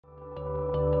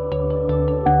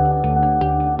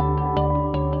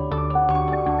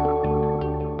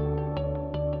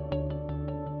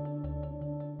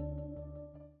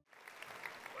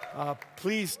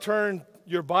Please turn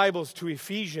your Bibles to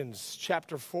Ephesians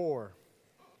chapter 4.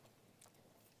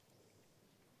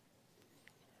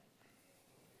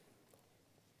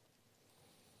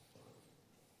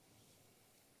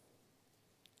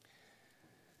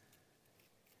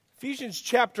 Ephesians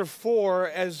chapter 4,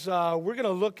 as we're going to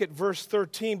look at verse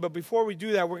 13, but before we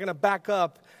do that, we're going to back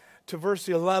up to verse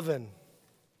 11,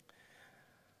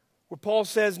 where Paul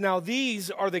says, "Now these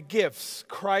are the gifts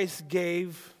Christ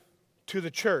gave to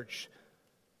the church,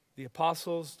 the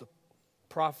apostles, the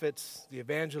prophets, the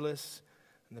evangelists,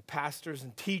 and the pastors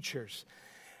and teachers.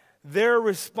 Their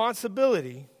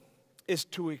responsibility is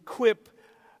to equip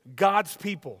God's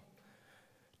people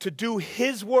to do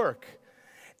His work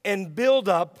and build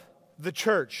up the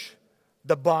church,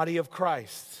 the body of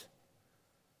Christ."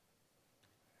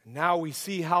 Now we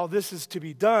see how this is to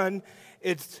be done.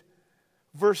 It's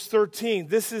verse 13.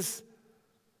 This is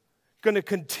going to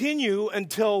continue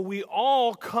until we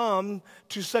all come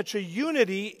to such a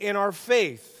unity in our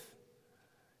faith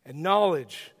and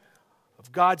knowledge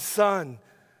of God's Son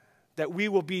that we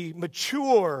will be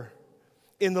mature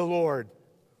in the Lord,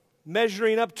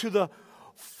 measuring up to the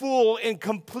full and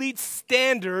complete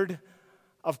standard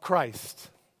of Christ.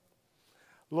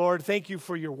 Lord, thank you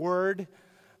for your word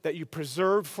that you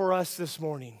preserved for us this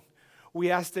morning. We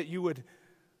ask that you would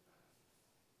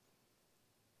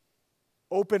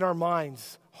open our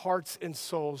minds, hearts, and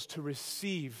souls to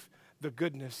receive the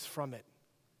goodness from it.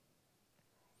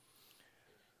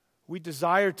 We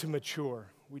desire to mature.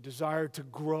 We desire to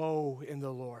grow in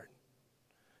the Lord,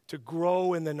 to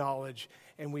grow in the knowledge,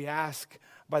 and we ask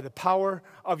by the power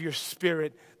of your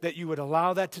Spirit that you would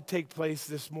allow that to take place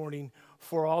this morning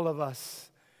for all of us,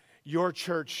 your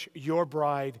church, your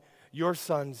bride, your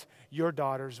sons, your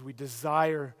daughters. We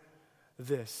desire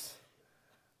this.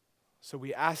 So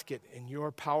we ask it in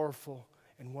your powerful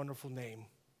and wonderful name.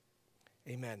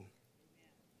 Amen.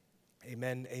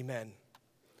 Amen. Amen.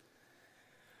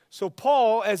 So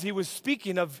Paul, as he was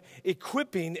speaking of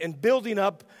equipping and building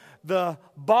up the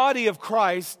body of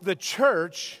Christ, the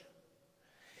church,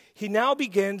 he now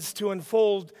begins to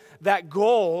unfold that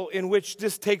goal in which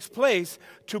this takes place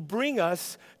to bring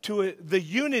us to the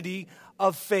unity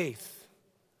of faith.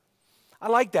 I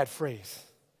like that phrase.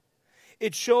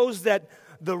 It shows that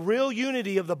the real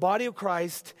unity of the body of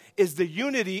Christ is the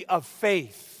unity of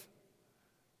faith.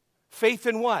 Faith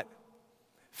in what?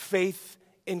 Faith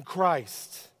in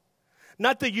Christ.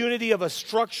 Not the unity of a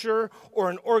structure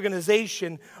or an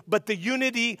organization, but the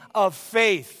unity of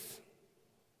faith.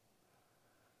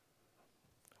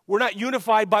 We're not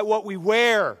unified by what we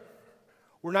wear.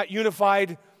 We're not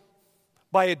unified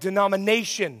by a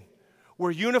denomination. We're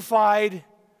unified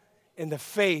in the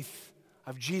faith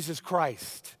of Jesus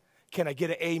Christ. Can I get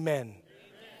an amen? Amen?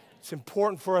 It's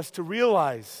important for us to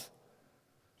realize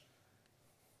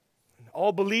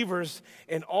all believers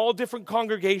in all different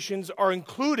congregations are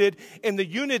included in the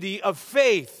unity of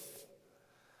faith.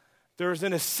 There's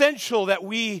an essential that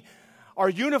we are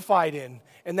unified in,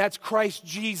 and that's Christ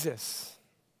Jesus.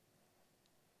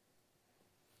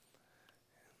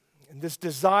 And this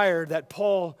desire that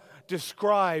Paul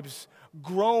describes,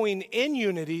 growing in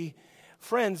unity,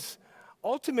 friends,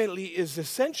 ultimately is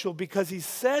essential because he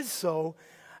says so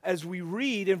as we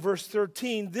read in verse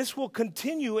 13. This will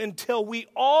continue until we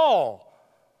all.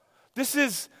 This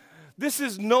is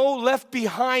no left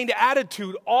behind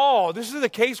attitude. All. This is the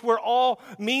case where all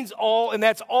means all, and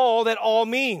that's all that all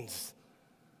means.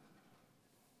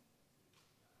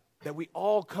 That we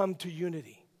all come to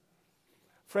unity.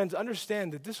 Friends,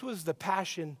 understand that this was the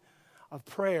passion of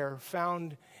prayer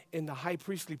found in the high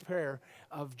priestly prayer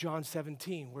of John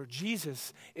 17, where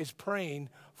Jesus is praying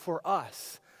for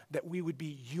us that we would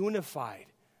be unified.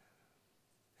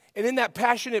 And in that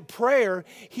passionate prayer,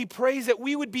 he prays that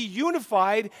we would be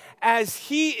unified as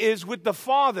he is with the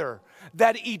Father,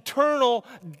 that eternal,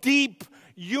 deep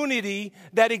unity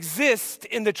that exists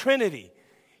in the Trinity.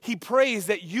 He prays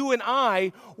that you and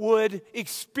I would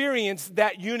experience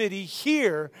that unity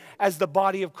here as the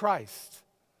body of Christ.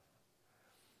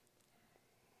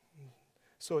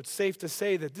 So it's safe to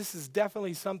say that this is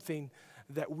definitely something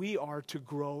that we are to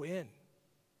grow in.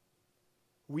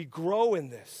 We grow in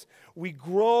this. We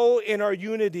grow in our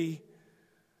unity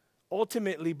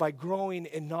ultimately by growing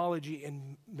in knowledge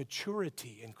and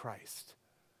maturity in Christ.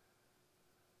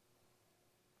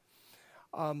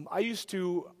 I used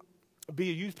to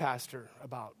be a youth pastor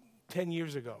about 10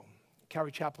 years ago,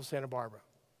 Calvary Chapel, Santa Barbara.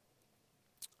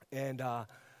 And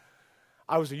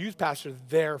I was a youth pastor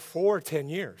there for 10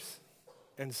 years.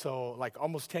 And so like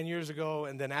almost 10 years ago,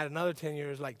 and then add another 10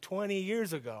 years, like 20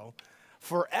 years ago,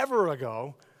 forever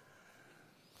ago,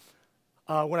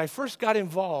 when I first got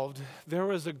involved, there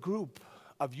was a group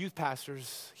of youth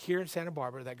pastors here in Santa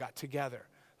Barbara that got together.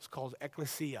 It's called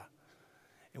Ecclesia.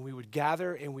 And we would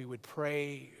gather and we would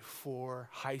pray for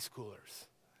high schoolers.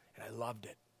 And I loved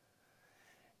it.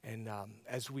 And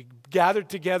as we gathered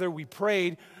together, we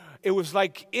prayed. It was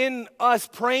like in us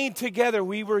praying together,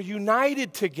 we were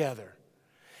united together.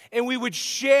 And we would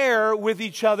share with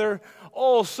each other,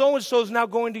 oh, so-and-so is now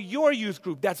going to your youth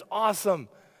group. That's awesome.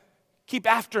 Keep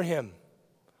after him.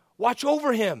 Watch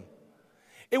over him.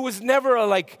 It was never a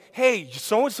like, hey,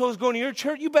 so-and-so is going to your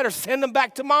church. You better send them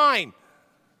back to mine.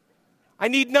 I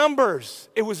need numbers.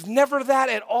 It was never that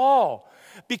at all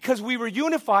because we were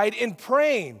unified in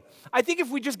praying. I think if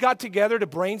we just got together to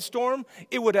brainstorm,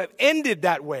 it would have ended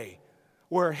that way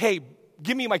where, hey,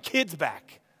 give me my kids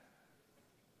back.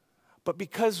 But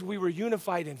because we were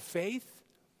unified in faith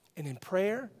and in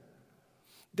prayer,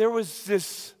 there was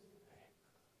this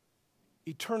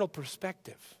eternal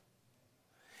perspective.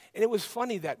 And it was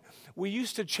funny that we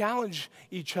used to challenge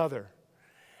each other.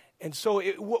 And so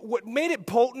what made it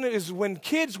potent is when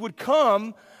kids would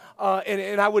come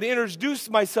and I would introduce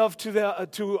myself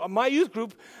to my youth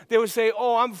group, they would say,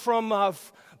 oh, I'm from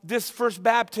this First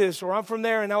Baptist, or I'm from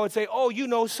there. And I would say, oh, you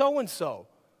know so-and-so.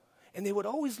 And they would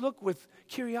always look with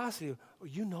curiosity. Oh,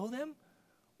 you know them?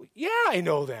 Yeah, I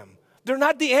know them. They're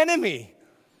not the enemy.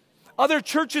 Other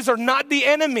churches are not the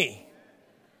enemy.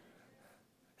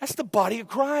 That's the body of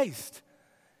Christ.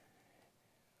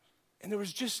 And there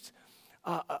was just,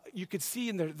 you could see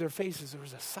in their faces, there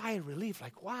was a sigh of relief,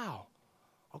 like, wow,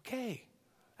 okay,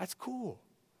 that's cool.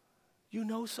 You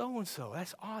know so-and-so,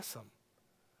 that's awesome.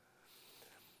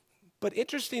 But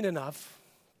interesting enough,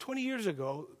 20 years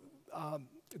ago,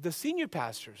 the senior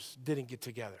pastors didn't get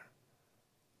together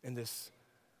in this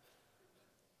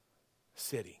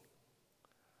city.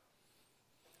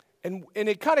 And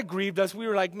it kind of grieved us. We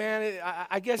were like, man,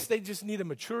 I guess they just need to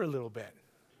mature a little bit.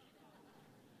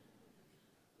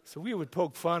 So we would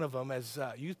poke fun of them as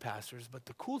youth pastors. But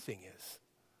the cool thing is,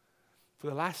 for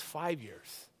the last 5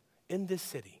 years in this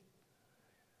city,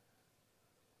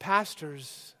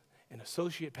 pastors and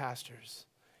associate pastors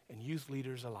and youth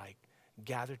leaders alike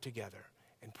gather together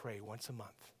and pray once a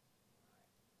month.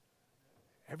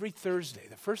 Every Thursday,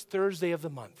 the first Thursday of the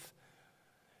month.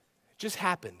 It just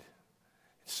happened.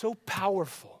 It's so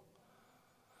powerful.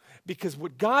 Because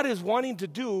what God is wanting to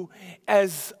do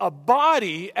as a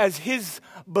body, as His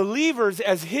believers,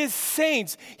 as His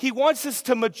saints, He wants us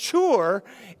to mature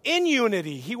in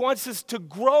unity. He wants us to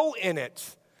grow in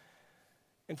it.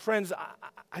 And friends,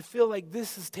 I feel like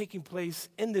this is taking place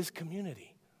in this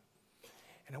community.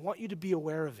 And I want you to be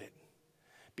aware of it.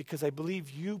 Because I believe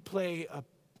you play an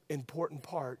important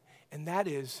part. And that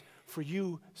is, for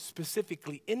you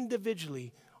specifically,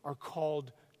 individually, are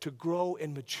called to grow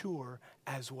and mature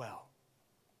as well.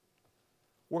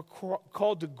 We're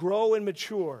called to grow and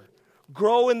mature.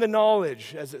 Grow in the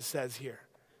knowledge, as it says here.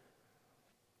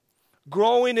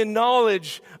 Growing in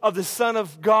knowledge of the Son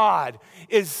of God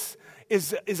is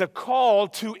a call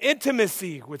to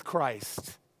intimacy with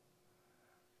Christ.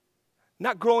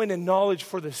 Not growing in knowledge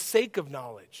for the sake of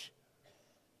knowledge,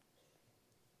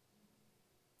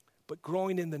 but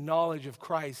growing in the knowledge of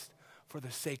Christ for the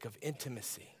sake of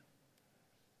intimacy.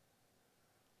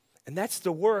 And that's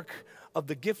the work of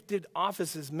the gifted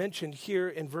offices mentioned here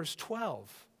in verse 12.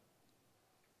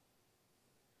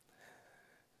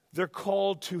 They're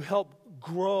called to help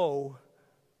grow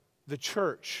the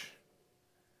church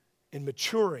in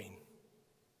maturing.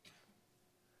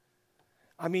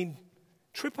 I mean,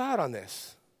 trip out on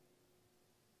this.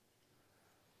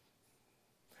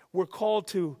 We're called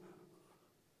to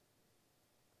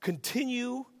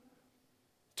continue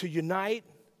to unite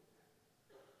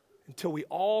until we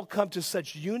all come to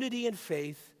such unity and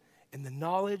faith in the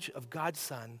knowledge of God's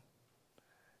Son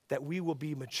that we will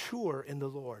be mature in the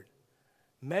Lord,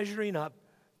 measuring up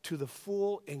to the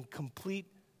full and complete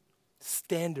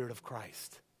standard of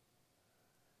Christ.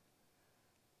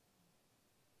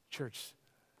 Church,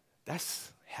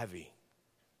 that's heavy.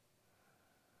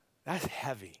 That's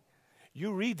heavy.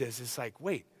 You read this, it's like,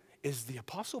 wait, is the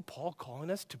Apostle Paul calling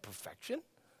us to perfection?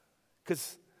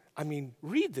 Because,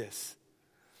 read this.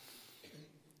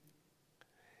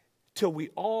 Till we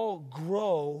all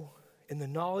grow in the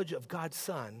knowledge of God's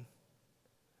Son,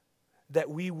 that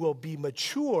we will be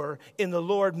mature in the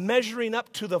Lord, measuring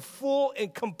up to the full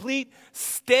and complete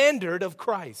standard of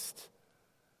Christ.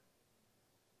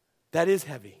 That is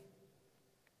heavy.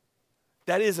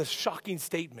 That is a shocking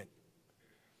statement.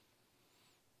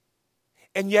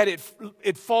 And yet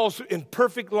it falls in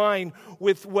perfect line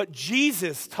with what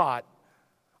Jesus taught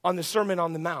on the Sermon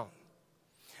on the Mount.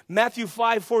 Matthew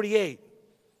 5:48,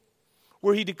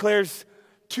 where He declares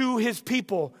to His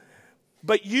people,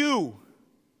 But you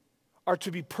are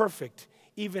to be perfect,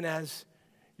 even as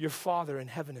your Father in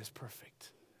heaven is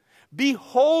perfect. Be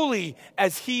holy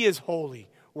as He is holy,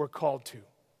 we're called to.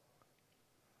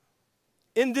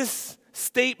 In this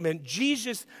statement,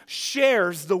 Jesus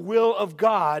shares the will of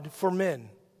God for men.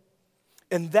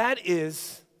 And that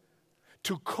is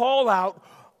to call out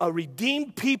a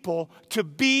redeemed people to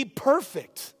be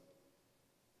perfect.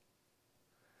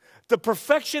 The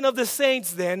perfection of the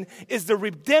saints, then, is the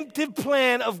redemptive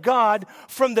plan of God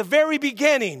from the very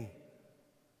beginning.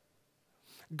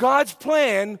 God's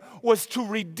plan was to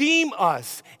redeem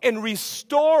us and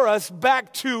restore us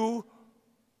back to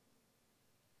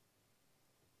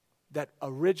that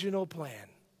original plan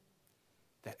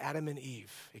that Adam and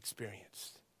Eve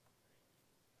experienced.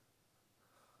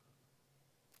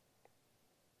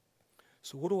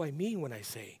 So what do I mean when I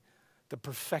say the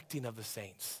perfecting of the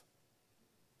saints?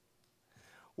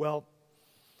 Well,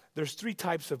 there's 3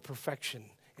 types of perfection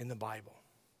in the Bible.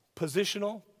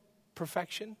 Positional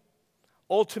perfection,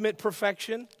 ultimate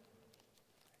perfection,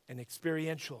 and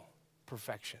experiential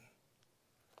perfection.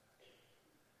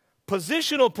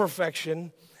 Positional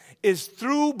perfection is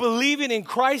through believing in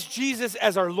Christ Jesus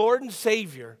as our Lord and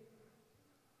Savior,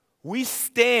 we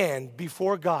stand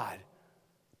before God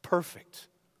perfect,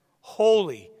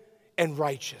 holy, and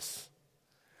righteous.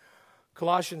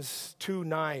 Colossians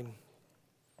 2:9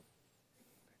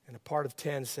 and a part of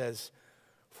 10 says,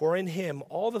 "For in Him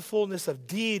all the fullness of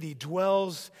deity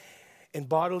dwells in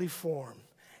bodily form,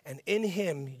 and in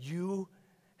Him you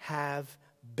have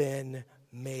been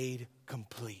made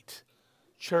complete."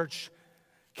 Church,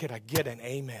 can I get an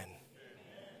amen?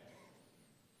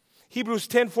 Hebrews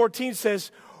 10:14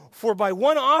 says, "For by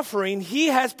one offering He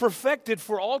has perfected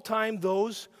for all time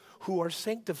those who are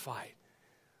sanctified."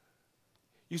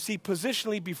 You see,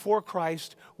 positionally before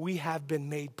Christ, we have been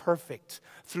made perfect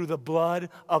through the blood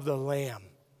of the Lamb.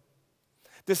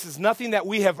 This is nothing that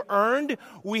we have earned.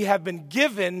 We have been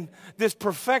given this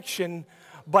perfection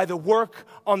by the work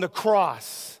on the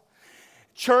cross.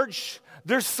 Church,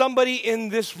 there's somebody in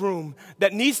this room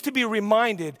that needs to be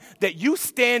reminded that you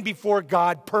stand before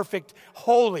God perfect,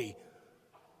 holy,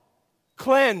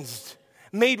 cleansed,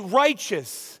 made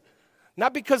righteous.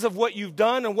 Not because of what you've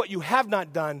done and what you have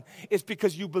not done. It's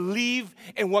because you believe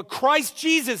in what Christ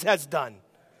Jesus has done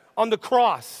on the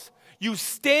cross. You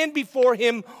stand before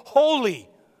Him holy.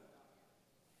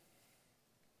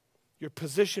 Your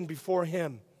position before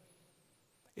Him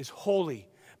is holy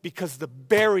because the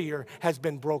barrier has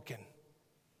been broken.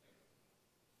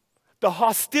 The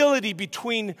hostility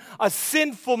between a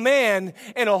sinful man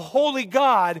and a holy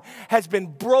God has been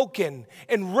broken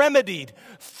and remedied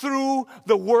through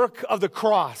the work of the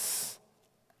cross.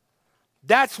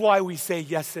 That's why we say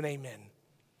yes and amen.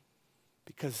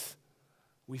 Because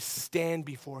we stand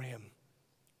before Him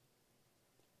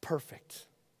perfect.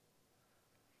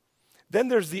 Then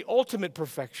there's the ultimate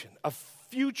perfection, a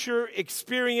future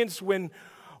experience when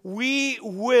we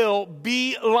will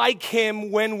be like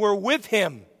Him when we're with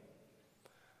Him.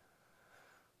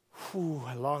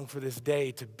 I long for this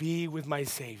day to be with my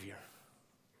Savior.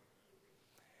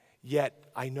 Yet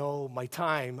I know my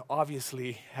time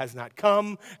obviously has not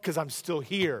come because I'm still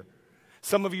here.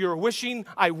 Some of you are wishing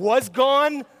I was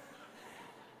gone.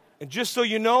 And just so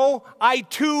you know, I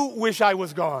too wish I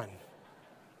was gone.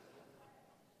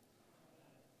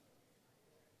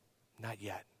 Not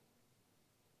yet.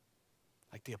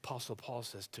 Like the Apostle Paul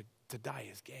says, to die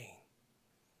is gain,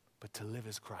 but to live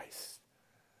is Christ.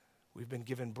 We've been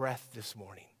given breath this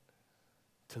morning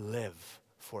to live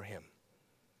for Him,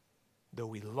 though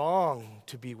we long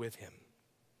to be with Him.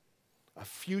 A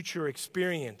future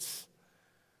experience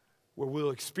where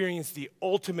we'll experience the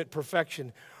ultimate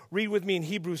perfection. Read with me in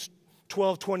Hebrews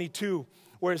 12:22,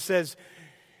 where it says,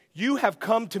 "You have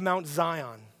come to Mount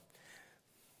Zion,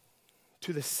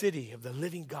 to the city of the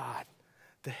living God,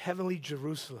 the heavenly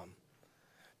Jerusalem,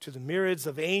 to the myriads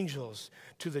of angels,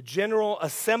 to the general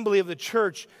assembly of the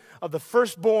church of the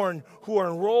firstborn who are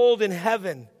enrolled in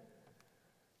heaven,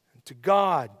 and to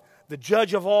God, the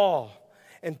judge of all,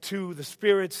 and to the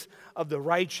spirits of the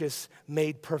righteous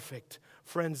made perfect."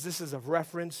 Friends, this is a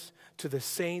reference to the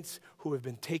saints who have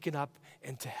been taken up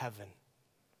into heaven.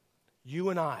 You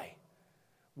and I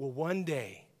will one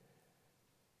day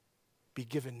be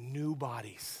given new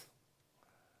bodies.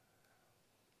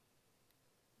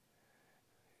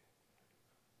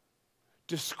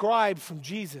 Described from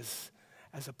Jesus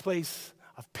as a place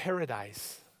of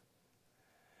paradise.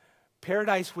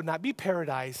 Paradise would not be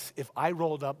paradise if I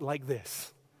rolled up like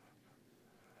this,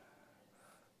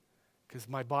 because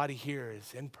my body here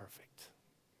is imperfect.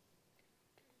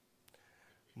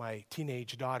 My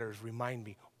teenage daughters remind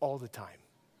me all the time.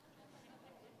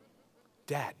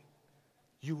 Dad,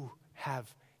 you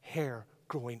have hair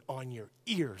growing on your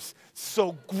ears.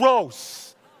 So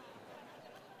gross.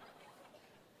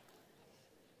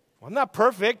 Well, I'm not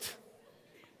perfect,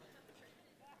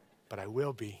 but I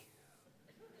will be.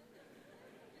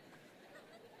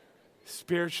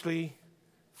 Spiritually,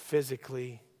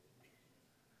 physically,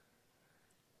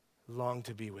 long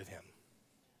to be with him.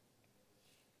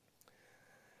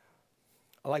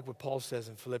 I like what Paul says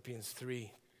in Philippians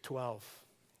 3:12.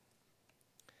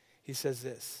 He says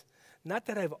this, not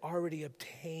that I've already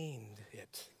obtained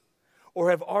it or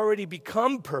have already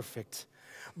become perfect,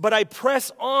 but I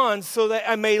press on so that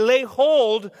I may lay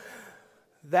hold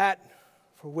that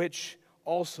for which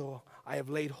also I have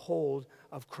laid hold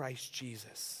of Christ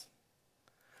Jesus.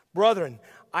 Brethren,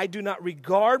 I do not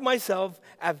regard myself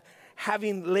as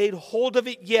having laid hold of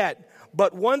it yet,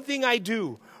 but one thing I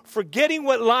do, forgetting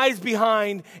what lies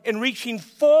behind and reaching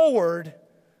forward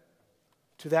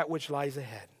to that which lies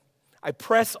ahead. I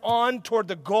press on toward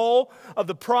the goal of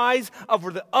the prize of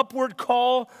the upward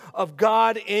call of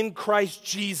God in Christ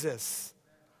Jesus.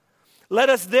 Let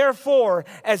us therefore,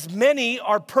 as many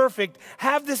are perfect,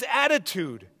 have this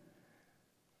attitude.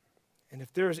 And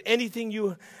if there is anything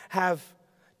you have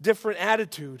different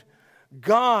attitude,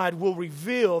 God will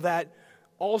reveal that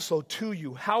also to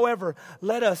you. However,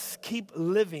 let us keep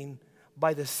living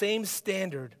by the same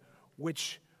standard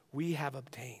which we have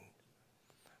obtained.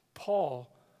 Paul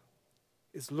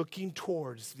is looking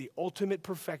towards the ultimate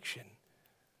perfection,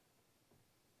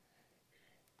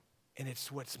 and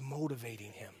it's what's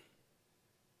motivating him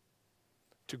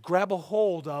to grab a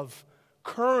hold of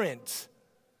current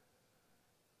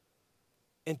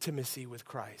intimacy with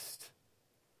Christ.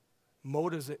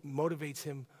 Motivates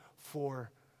him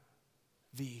for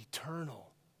the eternal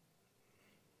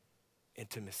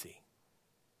intimacy.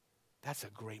 That's a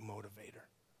great motivator.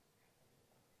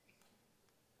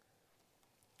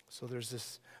 So there's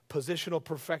this positional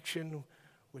perfection,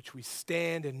 which we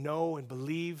stand and know and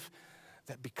believe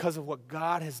that because of what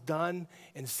God has done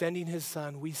in sending his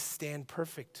Son, we stand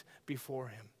perfect before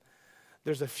him.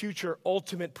 There's a future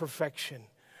ultimate perfection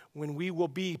when we will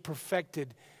be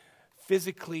perfected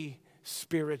physically,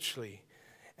 spiritually.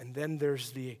 And then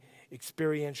there's the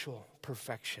experiential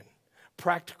perfection,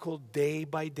 practical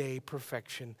day-by-day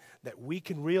perfection that we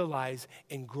can realize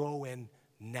and grow in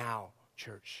now,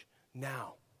 church,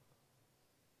 now.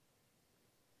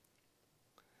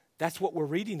 That's what we're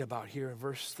reading about here in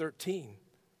verse 13.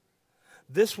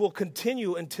 This will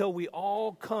continue until we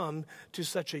all come to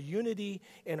such a unity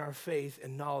in our faith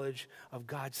and knowledge of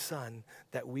God's Son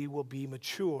that we will be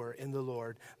mature in the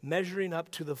Lord, measuring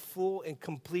up to the full and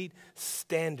complete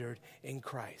standard in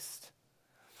Christ.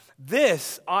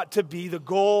 This ought to be the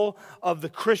goal of the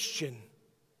Christian.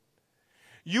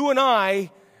 You and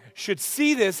I should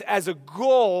see this as a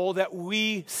goal that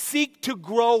we seek to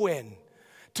grow in.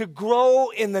 To grow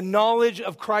in the knowledge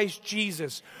of Christ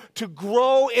Jesus, to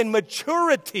grow in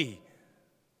maturity.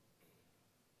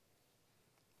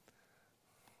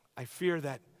 I fear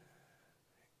that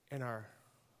in our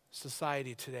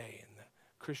society today, in the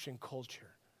Christian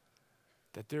culture,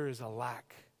 that there is a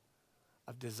lack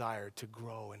of desire to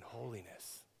grow in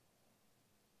holiness.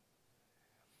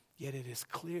 Yet it is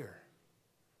clear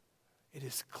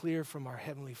from our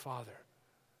Heavenly Father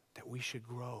that we should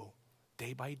grow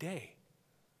day by day.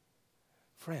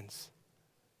 Friends,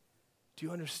 do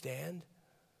you understand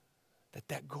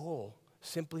that goal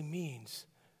simply means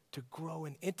to grow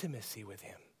in intimacy with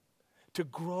him, to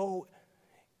grow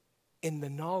in the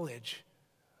knowledge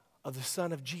of the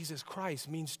Son of Jesus Christ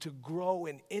means to grow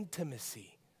in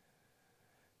intimacy.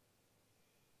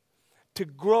 To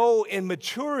grow in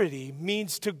maturity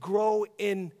means to grow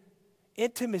in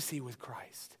intimacy with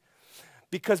Christ.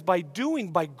 Because by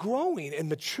growing and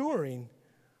maturing,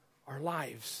 our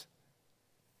lives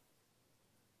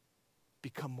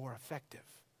become more effective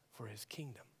for his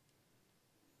kingdom.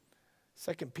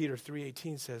 2 Peter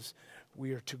 3:18 says,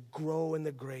 we are to grow in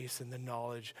the grace and the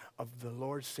knowledge of the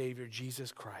Lord Savior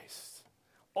Jesus Christ.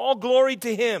 All glory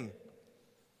to him,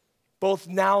 both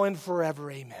now and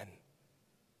forever. Amen.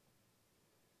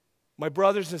 My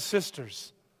brothers and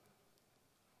sisters,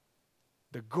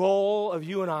 the goal of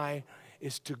you and I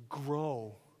is to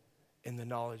grow in the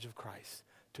knowledge of Christ,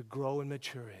 to grow in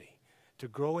maturity, to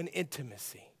grow in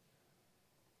intimacy.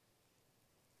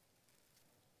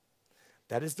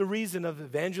 That is the reason of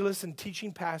evangelists and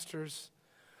teaching pastors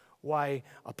why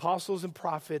apostles and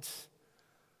prophets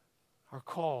are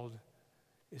called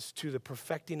is to the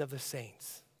perfecting of the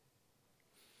saints.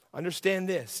 Understand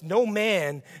this, no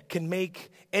man can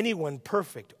make anyone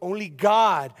perfect. Only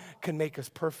God can make us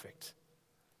perfect.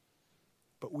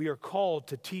 But we are called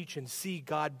to teach and see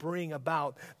God bring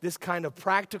about this kind of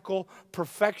practical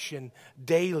perfection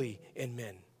daily in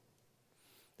men.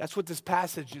 That's what this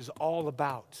passage is all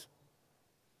about.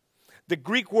 The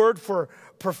Greek word for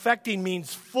perfecting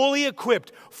means fully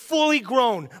equipped, fully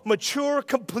grown, mature,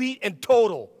 complete, and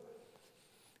total.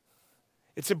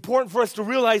 It's important for us to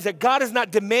realize that God is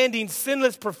not demanding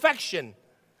sinless perfection.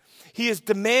 He is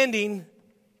demanding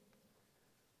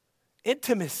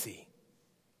intimacy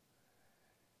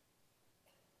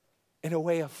in a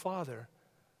way a father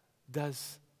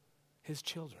does his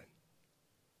children.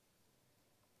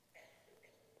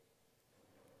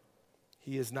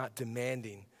 He is not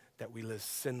demanding that we live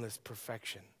sinless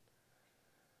perfection,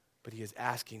 but he is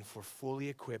asking for fully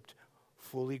equipped,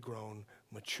 fully grown,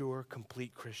 mature,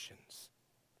 complete Christians.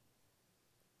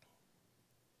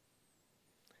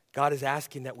 God is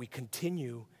asking that we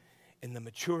continue in the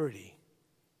maturity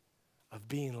of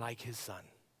being like his Son.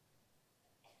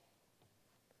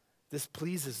 This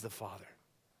pleases the Father.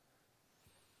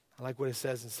 I like what it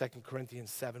says in 2 Corinthians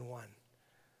 7:1.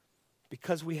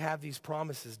 Because we have these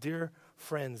promises, dear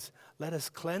friends, let us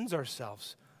cleanse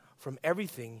ourselves from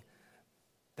everything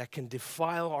that can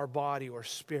defile our body or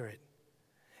spirit,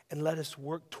 and let us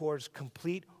work towards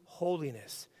complete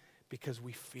holiness because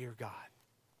we fear God.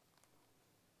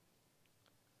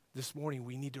 This morning,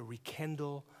 we need to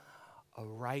rekindle a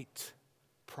right,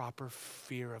 proper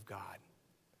fear of God,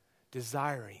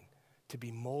 desiring to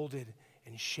be molded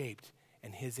and shaped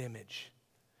in his image,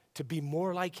 to be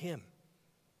more like him.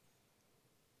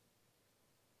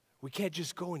 We can't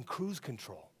just go in cruise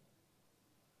control.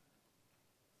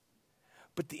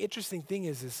 But the interesting thing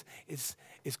is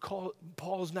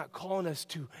Paul's not calling us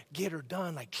to get her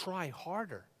done, like try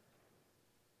harder.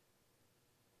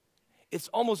 It's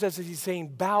almost as if he's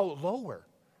saying, bow lower.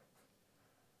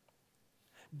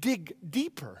 Dig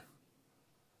deeper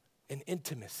in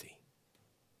intimacy.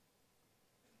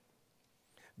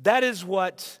 That is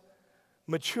what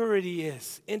maturity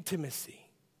is, intimacy.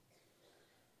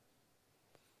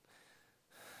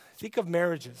 Think of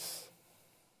marriages.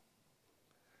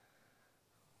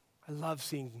 I love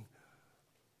seeing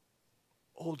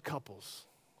old couples,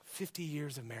 50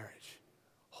 years of marriage,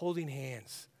 holding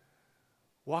hands,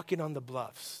 walking on the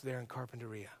bluffs there in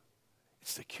Carpinteria.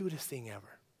 It's the cutest thing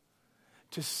ever.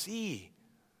 To see,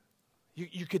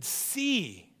 you could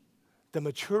see the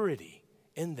maturity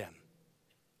in them.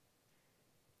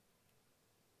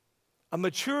 A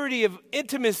maturity of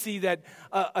intimacy that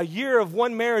a year of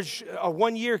one marriage,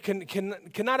 1 year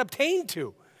cannot obtain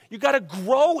to. You got to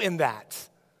grow in that.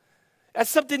 That's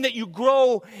something that you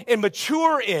grow and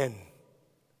mature in.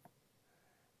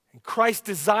 And Christ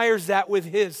desires that with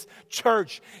his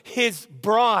church, his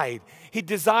bride. He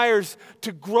desires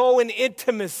to grow in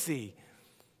intimacy.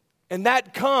 And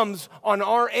that comes on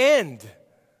our end.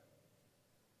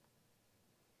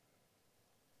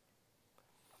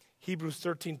 Hebrews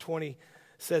 13:20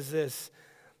 says this,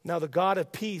 now the God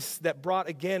of peace that brought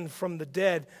again from the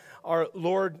dead our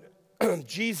Lord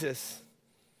Jesus,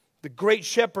 the great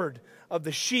shepherd of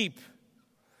the sheep,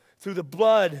 through the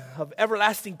blood of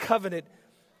everlasting covenant,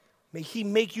 may he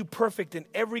make you perfect in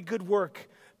every good work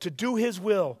to do his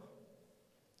will,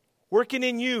 working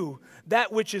in you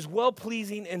that which is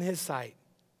well-pleasing in his sight.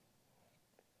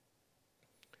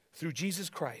 Through Jesus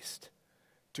Christ,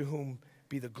 to whom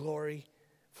be the glory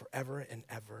forever and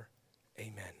ever.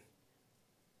 Amen.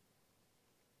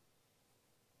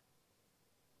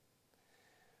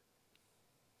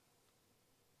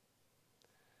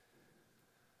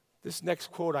 This next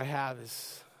quote I have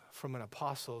is from an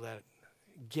apostle that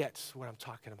gets what I'm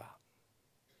talking about.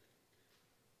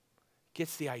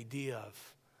 Gets the idea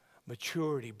of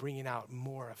maturity, bringing out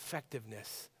more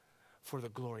effectiveness for the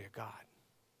glory of God.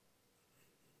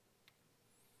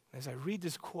 As I read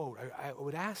this quote, I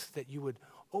would ask that you would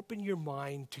open your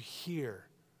mind to hear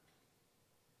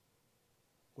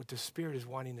what the Spirit is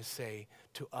wanting to say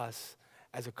to us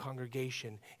as a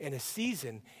congregation in a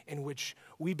season in which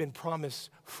we've been promised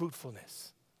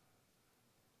fruitfulness.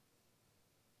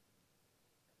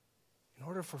 In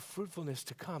order for fruitfulness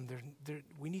to come,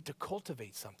 we need to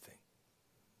cultivate something.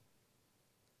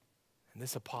 And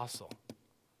this apostle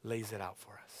lays it out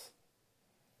for us.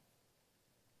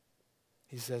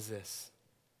 He says this,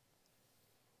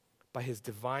 by his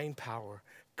divine power,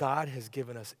 God has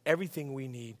given us everything we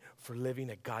need for living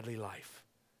a godly life.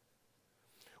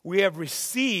 We have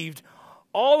received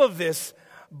all of this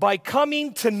by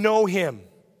coming to know him.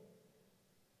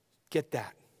 Get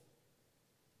that.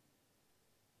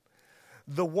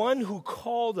 The one who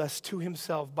called us to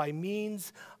himself by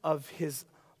means of his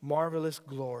marvelous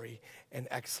glory and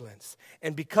excellence.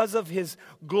 And because of his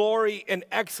glory and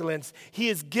excellence, he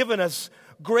has given us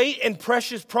great and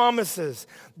precious promises.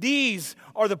 These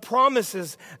are the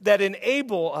promises that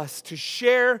enable us to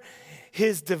share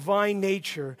his divine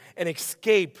nature and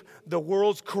escape the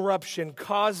world's corruption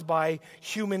caused by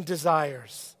human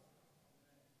desires.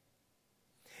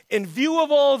 In view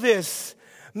of all this,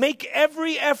 make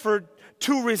every effort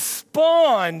to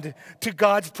respond to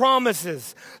God's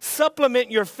promises. Supplement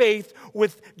your faith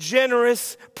with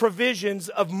generous provisions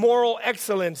of moral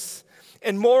excellence,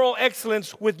 and moral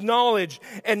excellence with knowledge,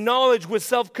 and knowledge with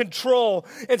self-control,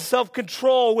 and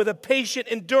self-control with a patient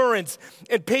endurance,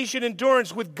 and patient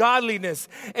endurance with godliness,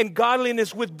 and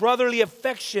godliness with brotherly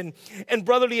affection, and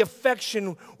brotherly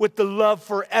affection with the love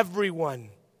for everyone.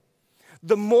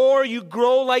 The more you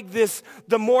grow like this,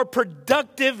 the more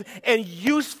productive and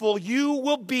useful you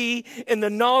will be in the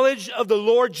knowledge of the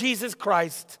Lord Jesus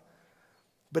Christ.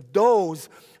 But those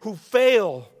who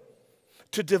fail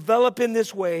to develop in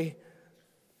this way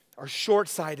are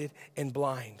short-sighted and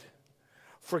blind,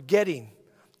 forgetting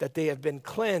that they have been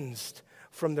cleansed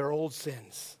from their old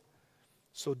sins.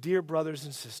 So, dear brothers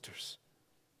and sisters,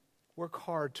 work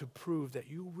hard to prove that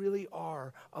you really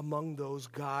are among those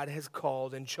God has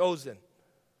called and chosen.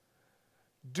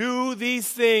 Do these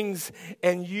things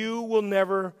and you will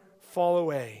never fall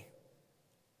away.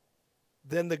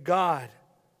 Then the God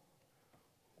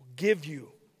will give you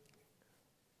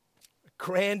a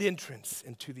grand entrance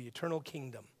into the eternal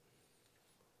kingdom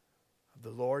of the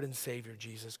Lord and Savior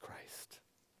Jesus Christ.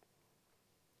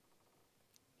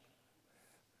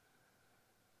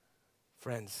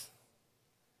 Friends,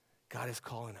 God is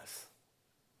calling us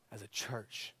as a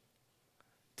church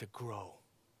to grow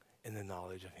in the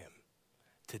knowledge of him,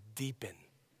 to deepen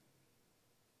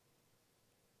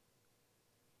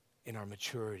in our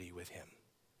maturity with him.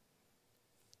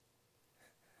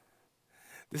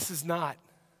 This is not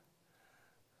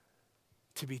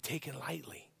to be taken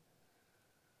lightly.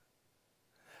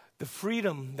 The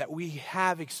freedom that we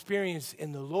have experienced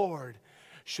in the Lord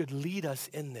should lead us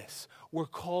in this. We're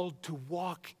called to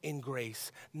walk in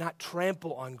grace, not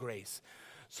trample on grace.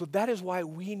 So that is why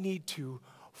we need to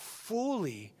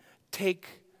fully take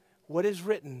what is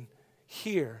written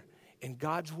here in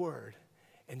God's word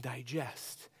and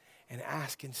digest and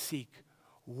ask and seek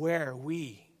where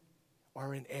we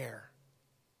are in error.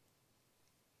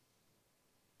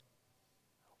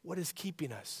 What is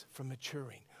keeping us from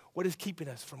maturing? What is keeping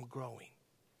us from growing?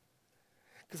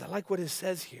 Because I like what it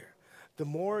says here. The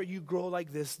more you grow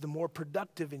like this, the more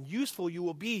productive and useful you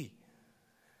will be.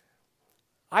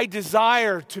 I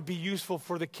desire to be useful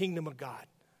for the kingdom of God.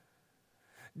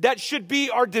 That should be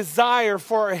our desire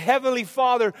for our Heavenly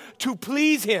Father, to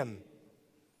please him.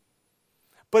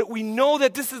 But we know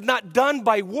that this is not done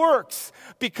by works,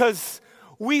 because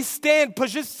we stand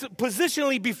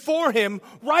positionally before him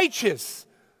righteous.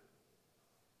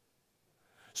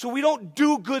 So we don't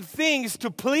do good things to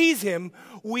please him.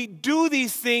 We do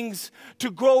these things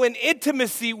to grow in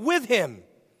intimacy with him.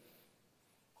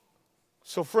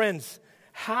 So friends,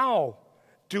 how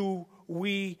do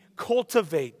we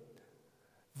cultivate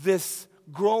this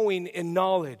growing in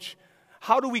knowledge?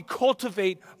 How do we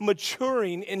cultivate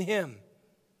maturing in him?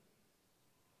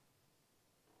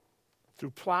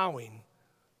 Through plowing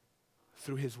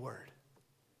through his word.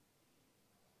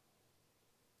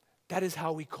 That is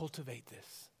how we cultivate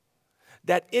this.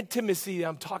 That intimacy that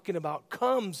I'm talking about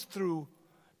comes through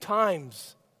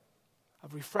times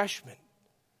of refreshment,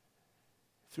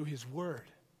 through his word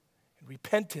and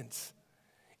repentance.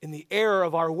 In the error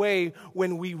of our way,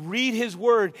 when we read his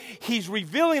word, he's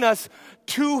revealing us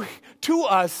to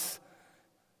us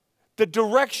the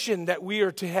direction that we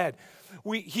are to head.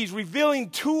 He's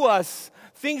revealing to us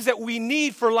things that we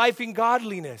need for life in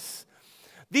godliness.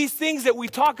 These things that we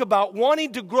talk about,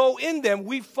 wanting to grow in them,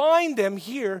 we find them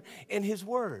here in his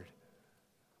word.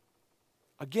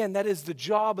 Again, that is the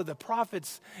job of the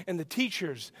prophets and the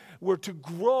teachers. We're to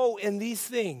grow in these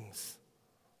things.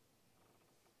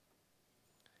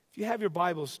 If you have your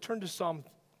Bibles, turn to Psalm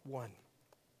 1.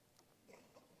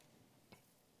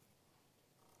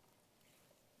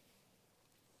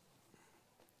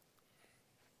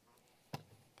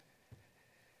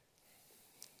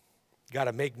 Got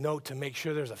to make note to make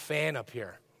sure there's a fan up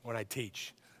here when I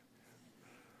teach.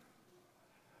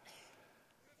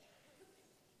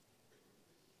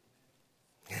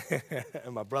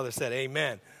 And my brother said,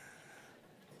 amen.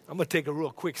 I'm going to take a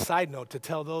real quick side note to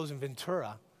tell those in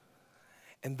Ventura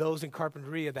and those in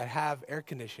Carpinteria that have air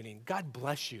conditioning, God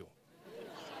bless you.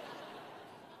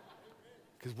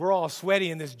 Because we're all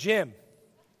sweaty in this gym.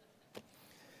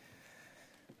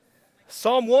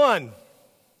 Psalm 1.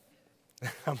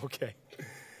 I'm okay.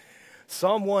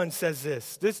 Psalm 1 says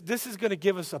this. This is going to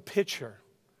give us a picture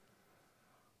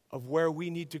of where we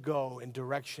need to go in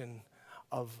direction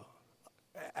of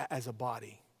as a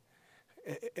body.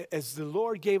 As the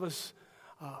Lord gave us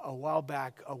a while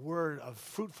back a word of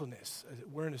fruitfulness.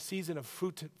 We're in a season of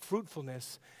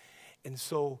fruitfulness. And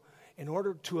so in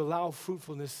order to allow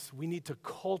fruitfulness, we need to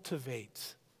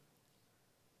cultivate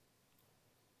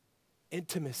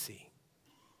intimacy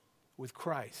with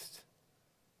Christ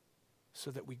so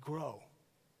that we grow,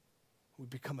 we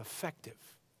become effective,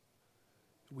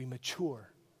 we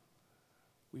mature.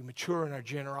 We mature in our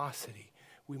generosity.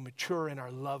 We mature in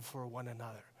our love for one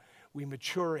another. We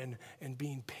mature in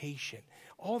being patient.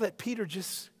 All that Peter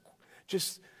just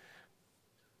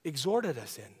exhorted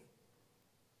us in.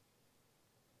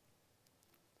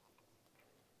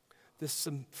 This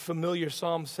familiar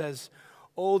psalm says,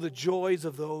 "Oh, the joys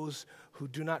of those who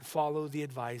do not follow the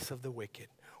advice of the wicked,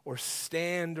 or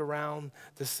stand around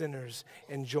the sinners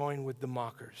and join with the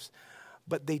mockers.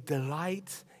 But they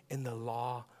delight in the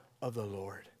law of the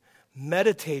Lord,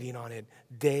 meditating on it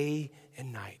day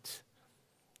and night.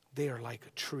 They are like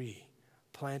a tree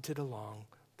planted along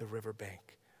the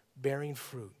riverbank, bearing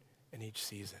fruit in each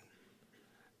season.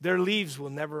 Their leaves will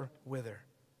never wither,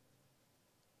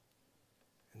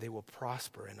 and they will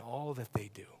prosper in all that they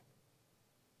do.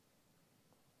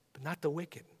 But not the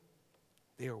wicked.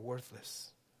 They are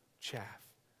worthless, chaff,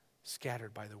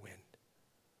 scattered by the wind.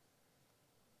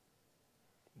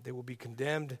 They will be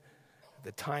condemned at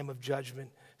the time of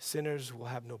judgment. Sinners will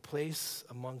have no place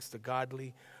amongst the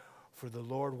godly, for the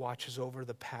Lord watches over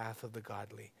the path of the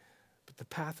godly, but the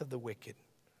path of the wicked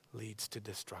leads to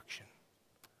destruction."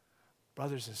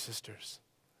 Brothers and sisters,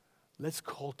 let's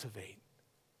cultivate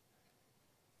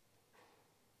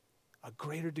a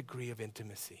greater degree of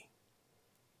intimacy,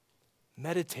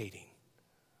 meditating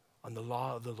on the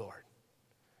law of the Lord.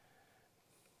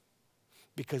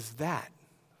 Because that,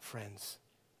 friends,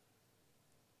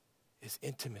 is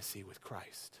intimacy with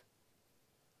Christ.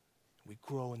 We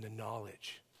grow in the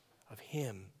knowledge of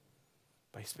Him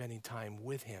by spending time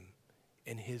with Him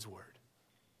in His Word.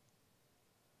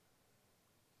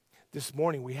 This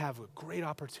morning we have a great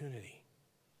opportunity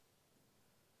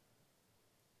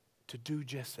to do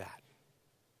just that.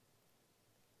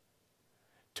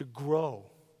 To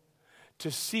grow, to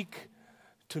seek,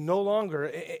 to no longer,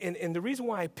 and the reason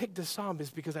why I picked this psalm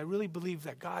is because I really believe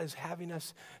that God is having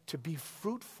us to be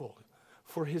fruitful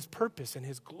for His purpose and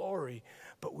His glory,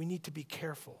 but we need to be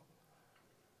careful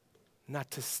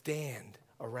not to stand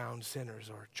around sinners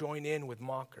or join in with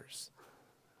mockers,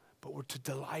 but we're to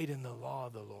delight in the law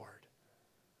of the Lord.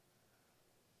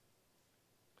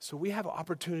 So we have an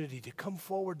opportunity to come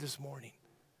forward this morning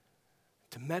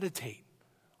to meditate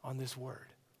on this word.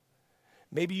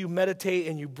 Maybe you meditate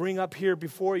and you bring up here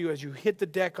before you as you hit the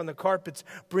deck on the carpets,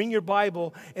 bring your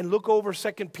Bible and look over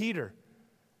 2 Peter.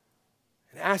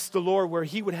 And ask the Lord where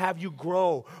He would have you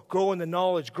grow in the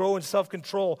knowledge, grow in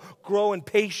self-control, grow in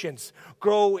patience,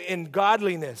 grow in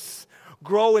godliness,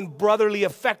 grow in brotherly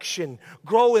affection,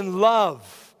 grow in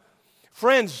love.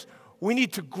 Friends, we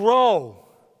need to grow.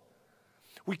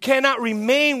 We cannot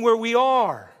remain where we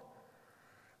are.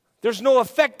 There's no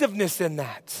effectiveness in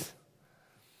that.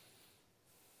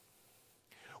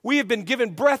 We have been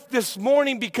given breath this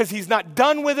morning because He's not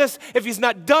done with us. If He's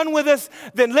not done with us,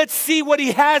 then let's see what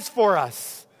He has for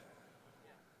us.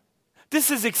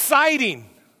 This is exciting.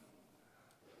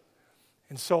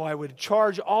 And so I would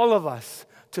charge all of us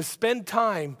to spend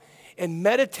time in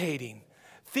meditating,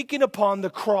 thinking upon the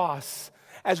cross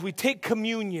as we take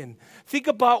communion. Think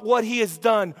about what He has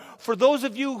done. For those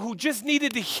of you who just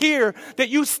needed to hear that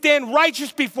you stand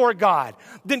righteous before God,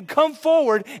 then come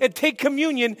forward and take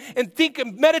communion and think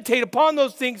and meditate upon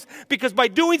those things, because by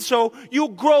doing so, you'll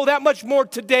grow that much more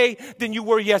today than you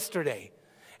were yesterday.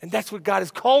 And that's what God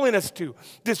is calling us to.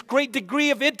 This great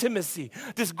degree of intimacy,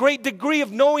 this great degree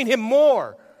of knowing Him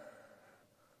more.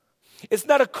 It's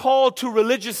not a call to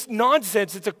religious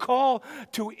nonsense. It's a call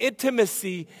to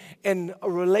intimacy and a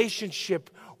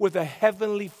relationship with a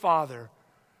heavenly Father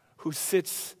who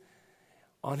sits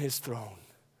on His throne,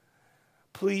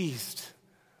 pleased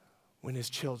when His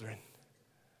children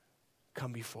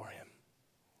come before Him.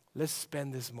 Let's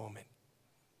spend this moment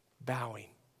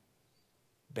bowing,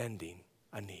 bending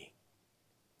a knee.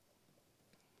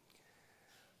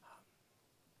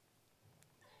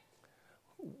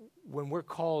 When we're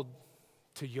called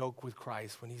to yoke with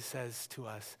Christ, when He says to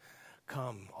us,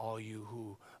 "Come, all you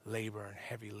who labor and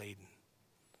heavy laden,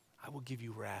 I will give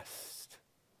you rest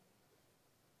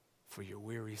for your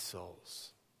weary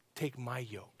souls. Take my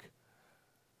yoke."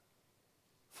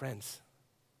 Friends,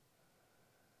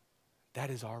 that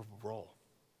is our role.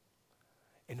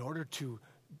 in order to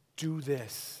do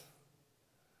this,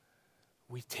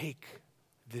 we take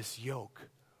this yoke,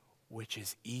 which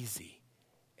is easy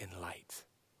and light.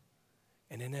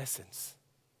 And in essence,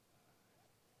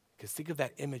 because think of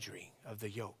that imagery of the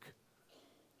yoke.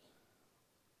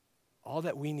 All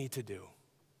that we need to do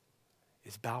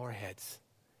is bow our heads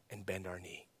and bend our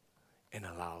knee and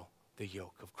allow the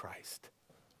yoke of Christ.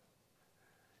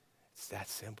 It's that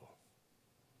simple.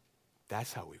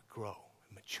 That's how we grow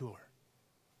and mature,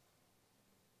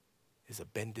 is a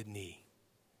bended knee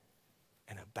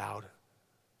and a bowed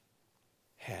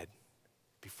head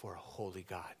before a holy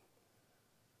God.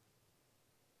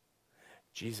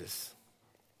 Jesus,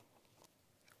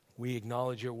 we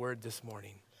acknowledge your word this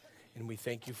morning, and we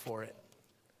thank you for it.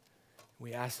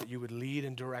 We ask that you would lead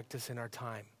and direct us in our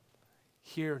time,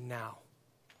 here now.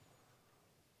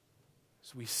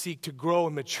 As we seek to grow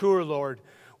and mature, Lord,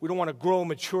 we don't want to grow and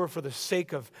mature for the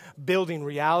sake of building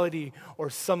reality or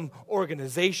some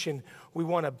organization. We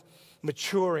want to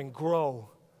mature and grow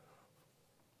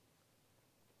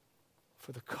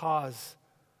for the cause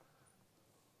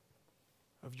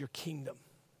of your kingdom,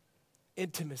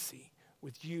 intimacy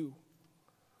with you.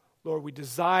 Lord, we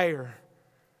desire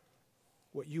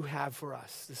what you have for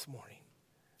us this morning,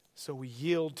 so we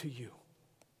yield to you.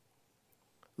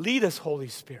 Lead us, Holy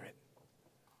Spirit.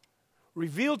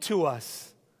 Reveal to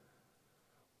us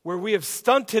where we have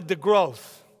stunted the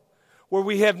growth, where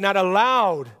we have not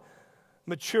allowed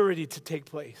maturity to take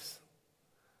place.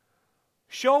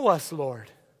 Show us,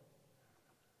 Lord,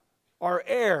 our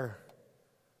error.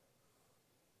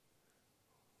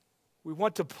 We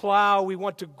want to plow, we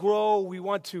want to grow, we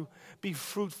want to be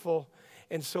fruitful.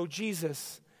 And so,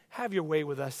 Jesus, have your way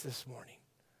with us this morning.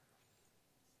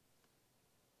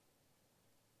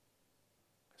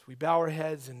 As we bow our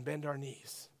heads and bend our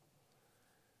knees,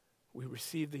 we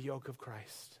receive the yoke of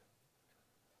Christ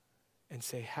and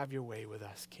say, have your way with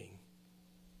us, King.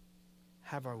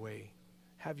 Have our way.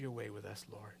 Have your way with us,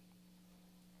 Lord.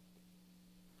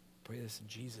 Pray this in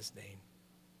Jesus' name.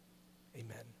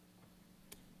 Amen.